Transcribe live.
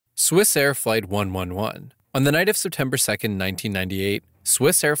Swissair Flight 111. On the night of September 2, 1998,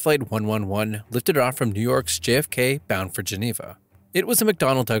 Swissair Flight 111 lifted off from New York's JFK bound for Geneva. It was a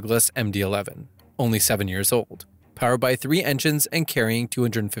McDonnell Douglas MD-11, only 7 years old, powered by 3 engines and carrying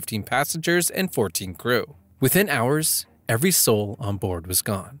 215 passengers and 14 crew. Within hours, every soul on board was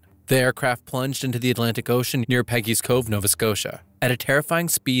gone. The aircraft plunged into the Atlantic Ocean near Peggy's Cove, Nova Scotia, at a terrifying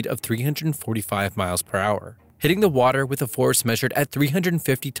speed of 345 miles per hour, hitting the water with a force measured at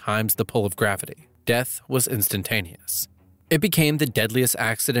 350 times the pull of gravity. Death was instantaneous. It became the deadliest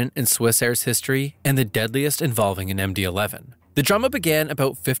accident in Swissair's history and the deadliest involving an MD-11. The drama began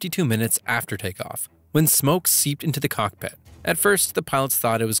about 52 minutes after takeoff, when smoke seeped into the cockpit. At first, the pilots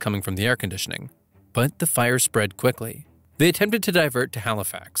thought it was coming from the air conditioning, but the fire spread quickly. They attempted to divert to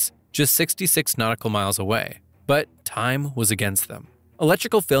Halifax, just 66 nautical miles away, but time was against them.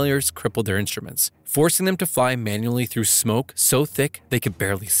 Electrical failures crippled their instruments, forcing them to fly manually through smoke so thick they could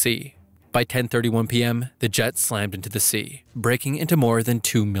barely see. By 10:31 p.m., the jet slammed into the sea, breaking into more than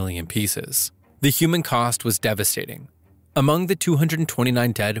 2 million pieces. The human cost was devastating. Among the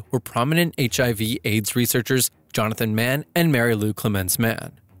 229 dead were prominent HIV/AIDS researchers Jonathan Mann and Mary Lou Clemens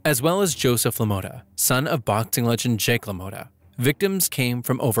Mann, as well as Joseph LaMotta, son of boxing legend Jake LaMotta. Victims came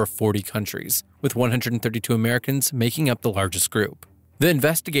from over 40 countries, with 132 Americans making up the largest group. The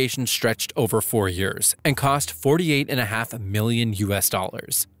investigation stretched over 4 years and cost $48.5 million.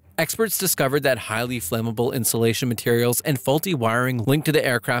 Experts discovered that highly flammable insulation materials and faulty wiring linked to the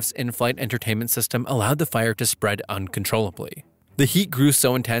aircraft's in-flight entertainment system allowed the fire to spread uncontrollably. The heat grew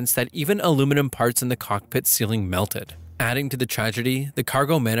so intense that even aluminum parts in the cockpit ceiling melted. Adding to the tragedy, the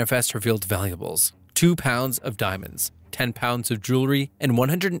cargo manifest revealed valuables: 2 pounds of diamonds, 10 pounds of jewelry, and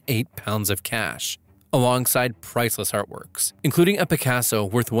 108 pounds of cash, alongside priceless artworks, including a Picasso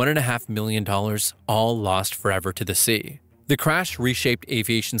worth $1.5 million, all lost forever to the sea. The crash reshaped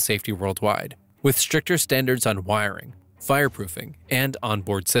aviation safety worldwide, with stricter standards on wiring, fireproofing, and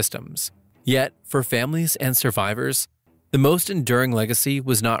onboard systems. Yet, for families and survivors, the most enduring legacy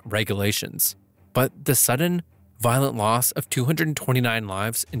was not regulations, but the sudden, violent loss of 229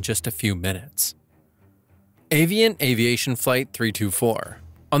 lives in just a few minutes. Avient Aviation Flight 324.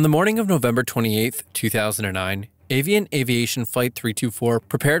 On the morning of November 28, 2009, Avient Aviation Flight 324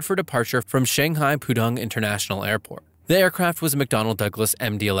 prepared for departure from Shanghai Pudong International Airport. The aircraft was a McDonnell Douglas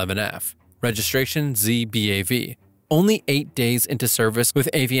MD-11F, registration ZBAV, only 8 days into service with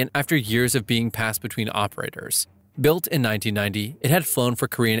Avient after years of being passed between operators. Built in 1990, it had flown for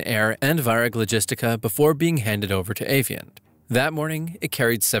Korean Air and Varig Logistica before being handed over to Avient. That morning, it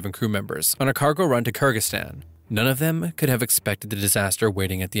carried 7 crew members on a cargo run to Kyrgyzstan. None of them could have expected the disaster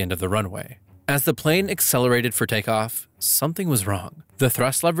waiting at the end of the runway. As the plane accelerated for takeoff, something was wrong. The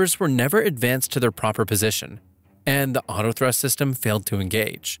thrust levers were never advanced to their proper position, and the autothrust system failed to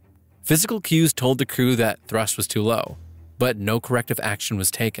engage. Physical cues told the crew that thrust was too low, but no corrective action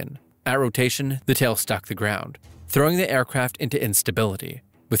was taken. At rotation, the tail struck the ground, throwing the aircraft into instability.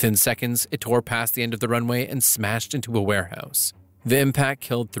 Within seconds, it tore past the end of the runway and smashed into a warehouse. The impact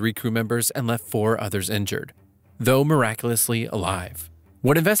killed 3 crew members and left 4 others injured, though miraculously alive.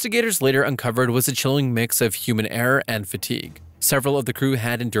 What investigators later uncovered was a chilling mix of human error and fatigue. Several of the crew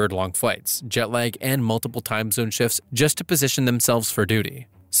had endured long flights, jet lag, and multiple time zone shifts just to position themselves for duty.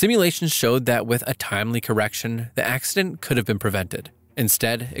 Simulations showed that with a timely correction, the accident could have been prevented.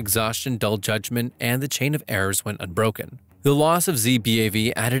 Instead, exhaustion, dull judgment, and the chain of errors went unbroken. The loss of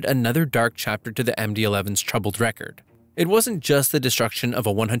ZBAV added another dark chapter to the MD-11's troubled record. It wasn't just the destruction of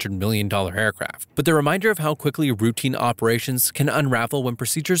a $100 million aircraft, but the reminder of how quickly routine operations can unravel when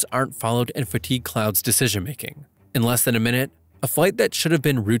procedures aren't followed and fatigue clouds decision-making. In less than a minute, a flight that should have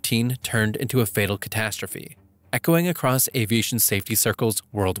been routine turned into a fatal catastrophe, echoing across aviation safety circles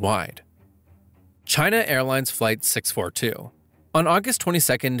worldwide. China Airlines Flight 642. On August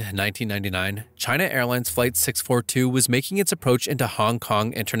 22, 1999, China Airlines Flight 642 was making its approach into Hong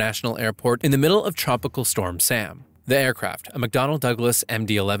Kong International Airport in the middle of Tropical Storm Sam. The aircraft, a McDonnell Douglas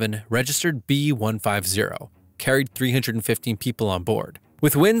MD-11 registered B150, carried 315 people on board.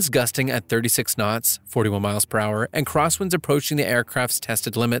 With winds gusting at 36 knots, 41 miles per hour, and crosswinds approaching the aircraft's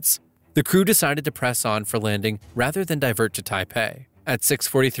tested limits, the crew decided to press on for landing rather than divert to Taipei. At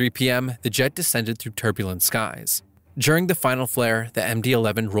 6:43 p.m., the jet descended through turbulent skies. During the final flare, the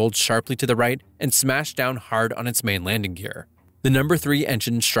MD-11 rolled sharply to the right and smashed down hard on its main landing gear. The number 3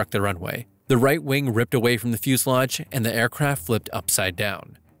 engine struck the runway. The right wing ripped away from the fuselage, and the aircraft flipped upside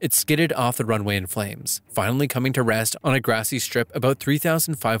down. It skidded off the runway in flames, finally coming to rest on a grassy strip about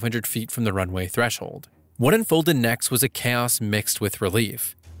 3,500 feet from the runway threshold. What unfolded next was a chaos mixed with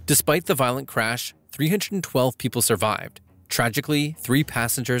relief. Despite the violent crash, 312 people survived, Tragically, 3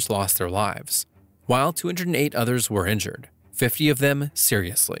 passengers lost their lives, while 208 others were injured, 50 of them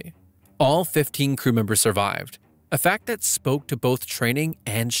seriously. All 15 crew members survived, a fact that spoke to both training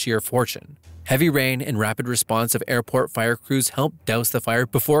and sheer fortune. Heavy rain and rapid response of airport fire crews helped douse the fire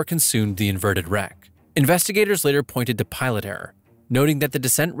before it consumed the inverted wreck. Investigators later pointed to pilot error, noting that the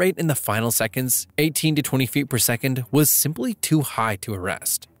descent rate in the final seconds, 18 to 20 feet per second, was simply too high to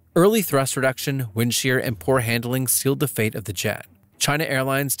arrest. Early thrust reduction, wind shear, and poor handling sealed the fate of the jet. China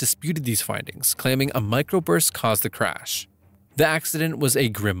Airlines disputed these findings, claiming a microburst caused the crash. The accident was a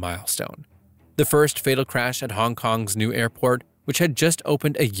grim milestone. The first fatal crash at Hong Kong's new airport, which had just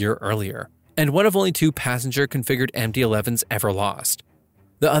opened a year earlier, and one of only 2 passenger-configured MD-11s ever lost,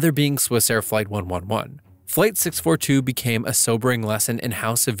 the other being Swissair Flight 111. Flight 642 became a sobering lesson in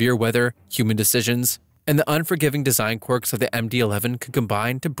how severe weather, human decisions, and the unforgiving design quirks of the MD-11 could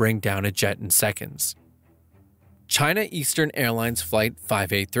combine to bring down a jet in seconds. China Eastern Airlines Flight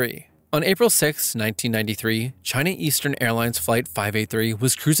 583. On April 6, 1993, China Eastern Airlines Flight 583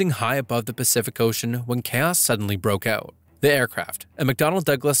 was cruising high above the Pacific Ocean when chaos suddenly broke out. The aircraft, a McDonnell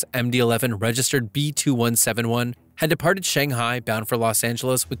Douglas MD-11 registered B2171, had departed Shanghai bound for Los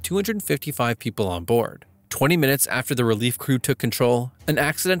Angeles with 255 people on board. 20 minutes after the relief crew took control, an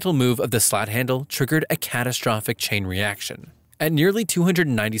accidental move of the slat handle triggered a catastrophic chain reaction. At nearly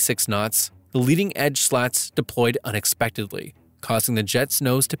 296 knots, the leading edge slats deployed unexpectedly, causing the jet's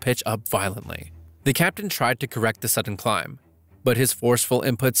nose to pitch up violently. The captain tried to correct the sudden climb, but his forceful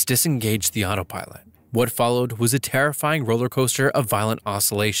inputs disengaged the autopilot. What followed was a terrifying roller coaster of violent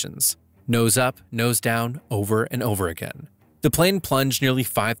oscillations. Nose up, nose down, over and over again. The plane plunged nearly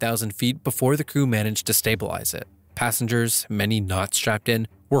 5,000 feet before the crew managed to stabilize it. Passengers, many not strapped in,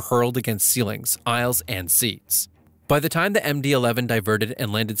 were hurled against ceilings, aisles, and seats. By the time the MD-11 diverted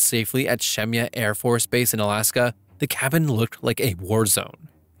and landed safely at Shemya Air Force Base in Alaska, the cabin looked like a war zone.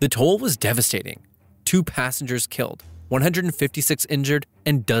 The toll was devastating. 2 passengers killed, 156 injured,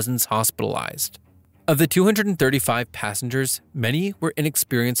 and dozens hospitalized. Of the 235 passengers, many were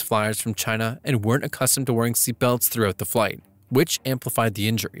inexperienced flyers from China and weren't accustomed to wearing seatbelts throughout the flight, which amplified the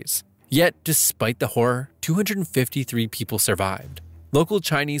injuries. Yet, despite the horror, 253 people survived. Local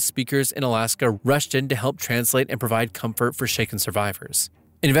Chinese speakers in Alaska rushed in to help translate and provide comfort for shaken survivors.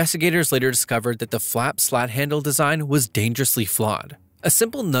 Investigators later discovered that the flap slat handle design was dangerously flawed. A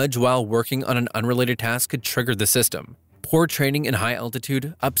simple nudge while working on an unrelated task could trigger the system. Poor training in high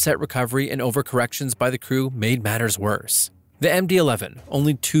altitude, upset recovery, and overcorrections by the crew made matters worse. The MD-11,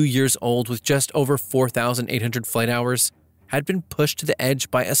 only 2 years old with just over 4,800 flight hours, had been pushed to the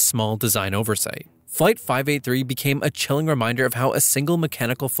edge by a small design oversight. Flight 583 became a chilling reminder of how a single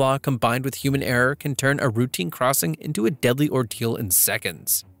mechanical flaw combined with human error can turn a routine crossing into a deadly ordeal in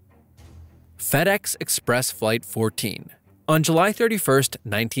seconds. FedEx Express Flight 14. On July 31,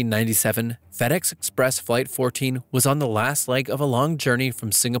 1997, FedEx Express Flight 14 was on the last leg of a long journey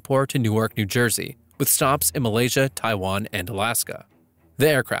from Singapore to Newark, New Jersey, with stops in Malaysia, Taiwan, and Alaska. The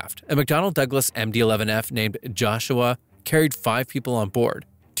aircraft, a McDonnell Douglas MD-11F named Joshua, carried 5 people on board,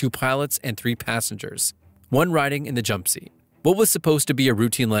 2 pilots and 3 passengers, one riding in the jump seat. What was supposed to be a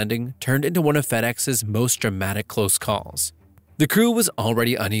routine landing turned into one of FedEx's most dramatic close calls. The crew was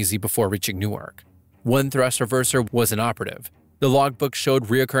already uneasy before reaching Newark. One thrust reverser was inoperative. The logbook showed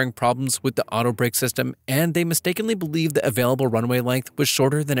recurring problems with the auto brake system, and they mistakenly believed the available runway length was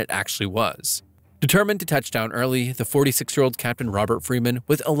shorter than it actually was. Determined to touch down early, the 46-year-old Captain Robert Freeman,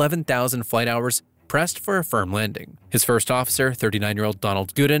 with 11,000 flight hours, pressed for a firm landing. His first officer, 39-year-old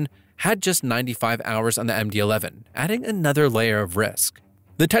Donald Gooden, had just 95 hours on the MD-11, adding another layer of risk.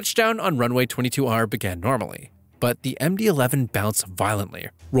 The touchdown on runway 22R began normally, but the MD-11 bounced violently,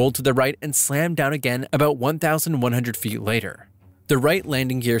 rolled to the right, and slammed down again about 1,100 feet later. The right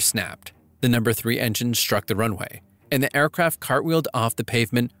landing gear snapped, the number 3 engine struck the runway, and the aircraft cartwheeled off the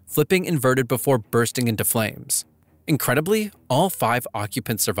pavement, flipping inverted before bursting into flames. Incredibly, all 5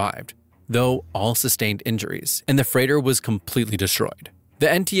 occupants survived, though all sustained injuries, and the freighter was completely destroyed. The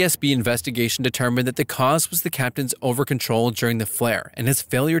NTSB investigation determined that the cause was the captain's overcontrol during the flare and his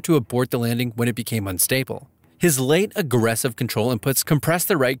failure to abort the landing when it became unstable. His late aggressive control inputs compressed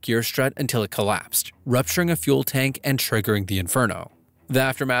the right gear strut until it collapsed, rupturing a fuel tank and triggering the inferno. The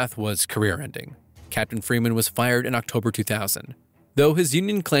aftermath was career-ending. Captain Freeman was fired in October 2000, though his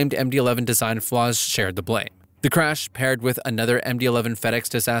union claimed MD-11 design flaws shared the blame. The crash, paired with another MD-11 FedEx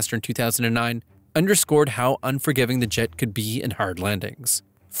disaster in 2009, underscored how unforgiving the jet could be in hard landings.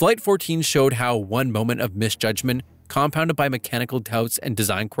 Flight 14 showed how one moment of misjudgment, compounded by mechanical doubts and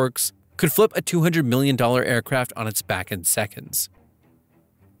design quirks, could flip a $200 million aircraft on its back in seconds.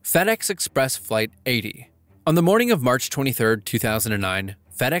 FedEx Express Flight 80. On the morning of March 23, 2009,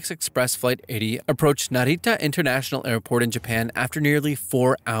 FedEx Express Flight 80 approached Narita International Airport in Japan after nearly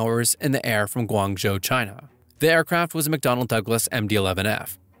 4 hours in the air from Guangzhou, China. The aircraft was a McDonnell Douglas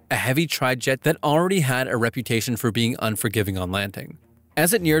MD-11F, a heavy trijet that already had a reputation for being unforgiving on landing.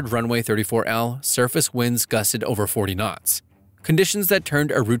 As it neared runway 34L, surface winds gusted over 40 knots, conditions that turned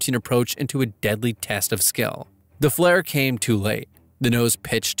a routine approach into a deadly test of skill. The flare came too late, the nose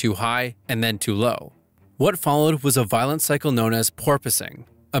pitched too high and then too low. What followed was a violent cycle known as porpoising,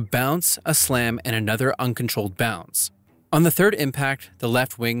 a bounce, a slam, and another uncontrolled bounce. On the third impact, the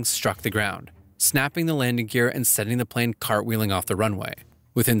left wing struck the ground, snapping the landing gear and setting the plane cartwheeling off the runway.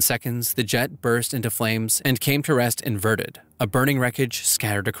 Within seconds, the jet burst into flames and came to rest inverted, a burning wreckage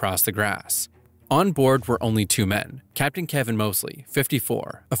scattered across the grass. On board were only 2 men, Captain Kevin Mosley,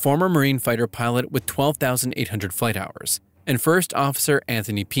 54, a former Marine fighter pilot with 12,800 flight hours, and First Officer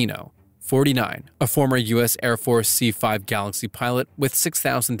Anthony Pino, 49, a former U.S. Air Force C-5 Galaxy pilot with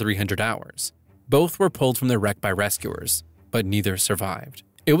 6,300 hours. Both were pulled from the wreck by rescuers, but neither survived.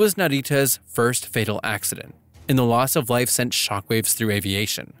 It was Narita's first fatal accident, and the loss of life sent shockwaves through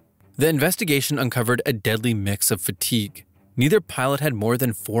aviation. The investigation uncovered a deadly mix of fatigue. Neither pilot had more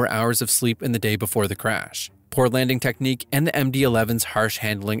than 4 hours of sleep in the day before the crash, poor landing technique, and the MD-11's harsh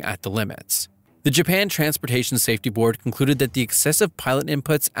handling at the limits. The Japan Transportation Safety Board concluded that the excessive pilot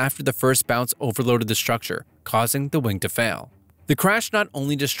inputs after the first bounce overloaded the structure, causing the wing to fail. The crash not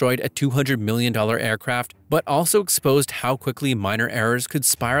only destroyed a $200 million aircraft, but also exposed how quickly minor errors could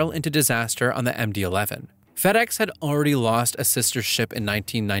spiral into disaster on the MD-11. FedEx had already lost a sister ship in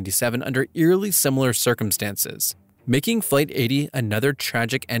 1997 under eerily similar circumstances, making Flight 80 another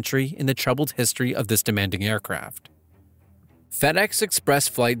tragic entry in the troubled history of this demanding aircraft. FedEx Express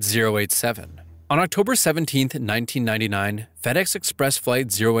Flight 087. On October 17, 1999, FedEx Express Flight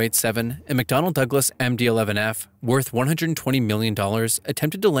 087, a McDonnell Douglas MD-11F worth $120 million,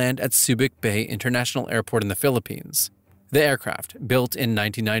 attempted to land at Subic Bay International Airport in the Philippines. The aircraft, built in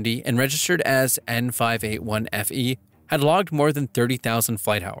 1990 and registered as N581FE, had logged more than 30,000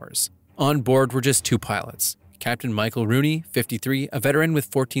 flight hours. On board were just 2 pilots, Captain Michael Rooney, 53, a veteran with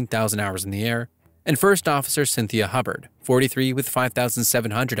 14,000 hours in the air, and First Officer Cynthia Hubbard, 43, with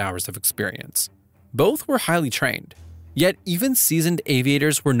 5,700 hours of experience. Both were highly trained, yet even seasoned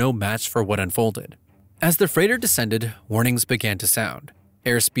aviators were no match for what unfolded. As the freighter descended, warnings began to sound.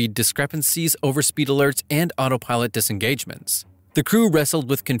 Airspeed discrepancies, overspeed alerts, and autopilot disengagements. The crew wrestled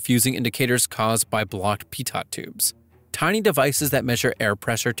with confusing indicators caused by blocked pitot tubes, tiny devices that measure air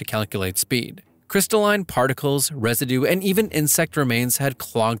pressure to calculate speed. Crystalline particles, residue, and even insect remains had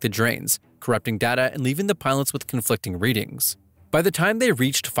clogged the drains, corrupting data and leaving the pilots with conflicting readings. By the time they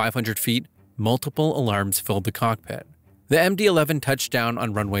reached 500 feet, multiple alarms filled the cockpit. The MD-11 touched down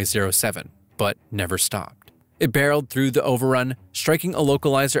on runway 07, but never stopped. It barreled through the overrun, striking a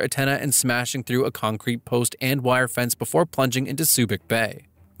localizer antenna and smashing through a concrete post and wire fence before plunging into Subic Bay.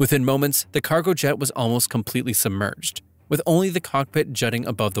 Within moments, the cargo jet was almost completely submerged, with only the cockpit jutting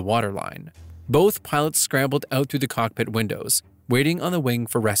above the waterline. Both pilots scrambled out through the cockpit windows, waiting on the wing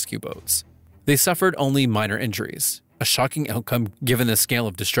for rescue boats. They suffered only minor injuries, a shocking outcome given the scale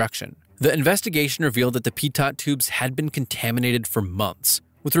of destruction. The investigation revealed that the pitot tubes had been contaminated for months,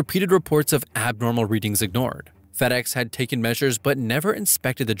 with repeated reports of abnormal readings ignored. FedEx had taken measures but never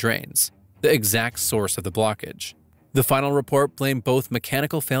inspected the drains, the exact source of the blockage. The final report blamed both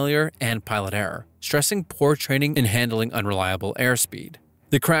mechanical failure and pilot error, stressing poor training in handling unreliable airspeed.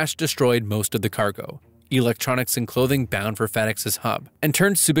 The crash destroyed most of the cargo, electronics and clothing bound for FedEx's hub, and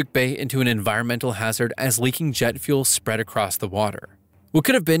turned Subic Bay into an environmental hazard as leaking jet fuel spread across the water. What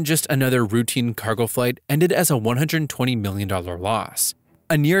could have been just another routine cargo flight ended as a $120 million loss,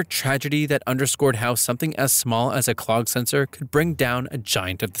 a near tragedy that underscored how something as small as a clog sensor could bring down a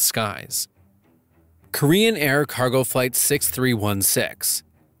giant of the skies. Korean Air Cargo Flight 6316.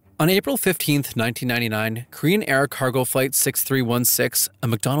 On April 15, 1999, Korean Air Cargo Flight 6316, a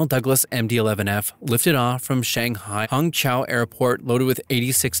McDonnell Douglas MD-11F, lifted off from Shanghai Hongqiao Airport loaded with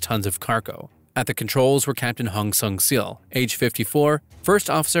 86 tons of cargo. At the controls were Captain Hong Sung-sil, age 54, First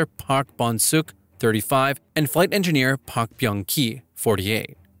Officer Park Bon-suk, 35, and Flight Engineer Park Byung-ki,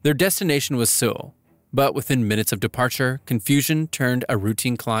 48. Their destination was Seoul, but within minutes of departure, confusion turned a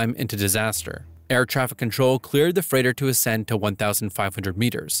routine climb into disaster. Air traffic control cleared the freighter to ascend to 1,500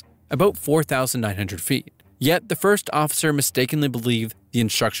 meters, about 4,900 feet. Yet the first officer mistakenly believed the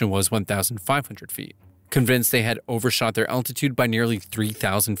instruction was 1,500 feet. Convinced they had overshot their altitude by nearly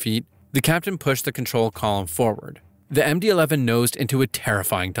 3,000 feet, the captain pushed the control column forward. The MD-11 nosed into a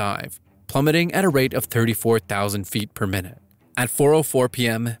terrifying dive, plummeting at a rate of 34,000 feet per minute. At 4:04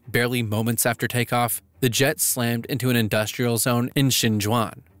 p.m., barely moments after takeoff, the jet slammed into an industrial zone in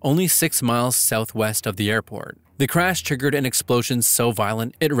Xinjiang, only 6 miles southwest of the airport. The crash triggered an explosion so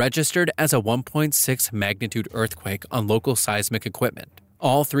violent it registered as a 1.6 magnitude earthquake on local seismic equipment.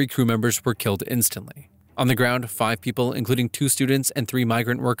 All 3 crew members were killed instantly. On the ground, 5 people, including 2 students and 3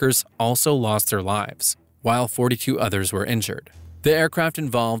 migrant workers, also lost their lives, while 42 others were injured. The aircraft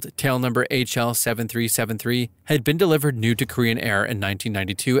involved, tail number HL7373, had been delivered new to Korean Air in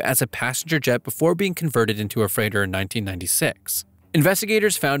 1992 as a passenger jet before being converted into a freighter in 1996.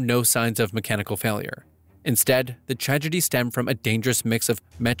 Investigators found no signs of mechanical failure. Instead, the tragedy stemmed from a dangerous mix of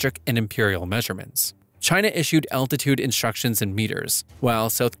metric and imperial measurements. China issued altitude instructions in meters,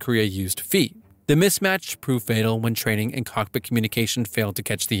 while South Korea used feet. The mismatch proved fatal when training and cockpit communication failed to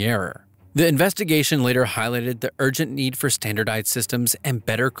catch the error. The investigation later highlighted the urgent need for standardized systems and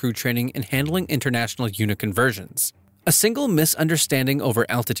better crew training in handling international unit conversions. A single misunderstanding over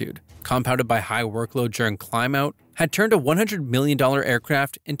altitude, compounded by high workload during climb-out, had turned a $100 million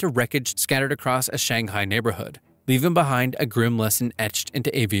aircraft into wreckage scattered across a Shanghai neighborhood, leaving behind a grim lesson etched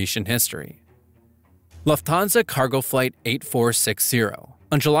into aviation history. Lufthansa Cargo Flight 8460.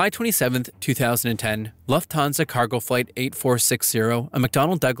 On July 27, 2010, Lufthansa Cargo Flight 8460, a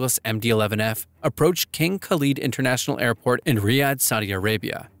McDonnell Douglas MD-11F, approached King Khalid International Airport in Riyadh, Saudi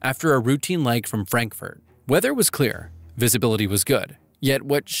Arabia, after a routine leg from Frankfurt. Weather was clear, visibility was good, yet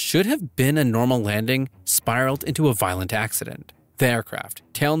what should have been a normal landing spiraled into a violent accident. The aircraft,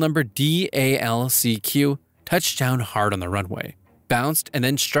 tail number DALCQ, touched down hard on the runway, bounced, and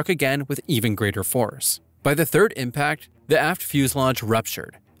then struck again with even greater force. By the third impact, the aft fuselage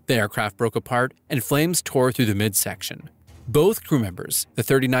ruptured, the aircraft broke apart, and flames tore through the midsection. Both crew members, the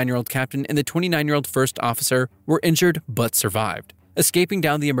 39-year-old captain and the 29-year-old first officer, were injured but survived, escaping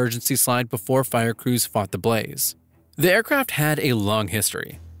down the emergency slide before fire crews fought the blaze. The aircraft had a long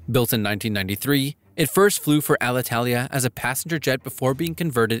history. Built in 1993, it first flew for Alitalia as a passenger jet before being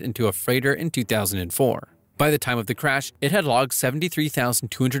converted into a freighter in 2004. By the time of the crash, it had logged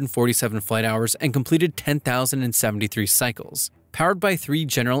 73,247 flight hours and completed 10,073 cycles, powered by 3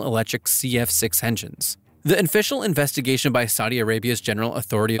 General Electric CF6 engines. The official investigation by Saudi Arabia's General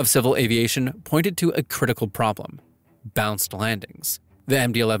Authority of Civil Aviation pointed to a critical problem: bounced landings. The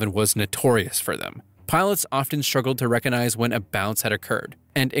MD-11 was notorious for them. Pilots often struggled to recognize when a bounce had occurred,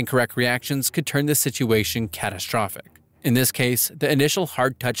 and incorrect reactions could turn the situation catastrophic. In this case, the initial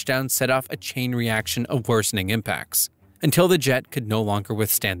hard touchdown set off a chain reaction of worsening impacts, until the jet could no longer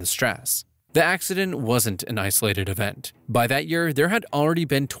withstand the stress. The accident wasn't an isolated event. By that year, there had already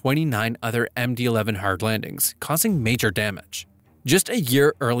been 29 other MD-11 hard landings, causing major damage. Just a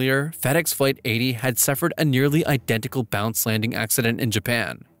year earlier, FedEx Flight 80 had suffered a nearly identical bounce landing accident in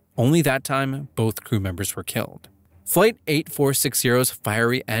Japan. Only that time, both crew members were killed. Flight 8460's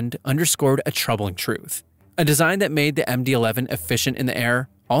fiery end underscored a troubling truth. A design that made the MD-11 efficient in the air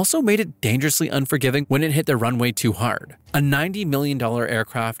also made it dangerously unforgiving when it hit the runway too hard. A $90 million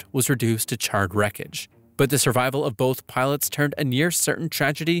aircraft was reduced to charred wreckage, but the survival of both pilots turned a near-certain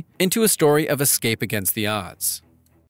tragedy into a story of escape against the odds.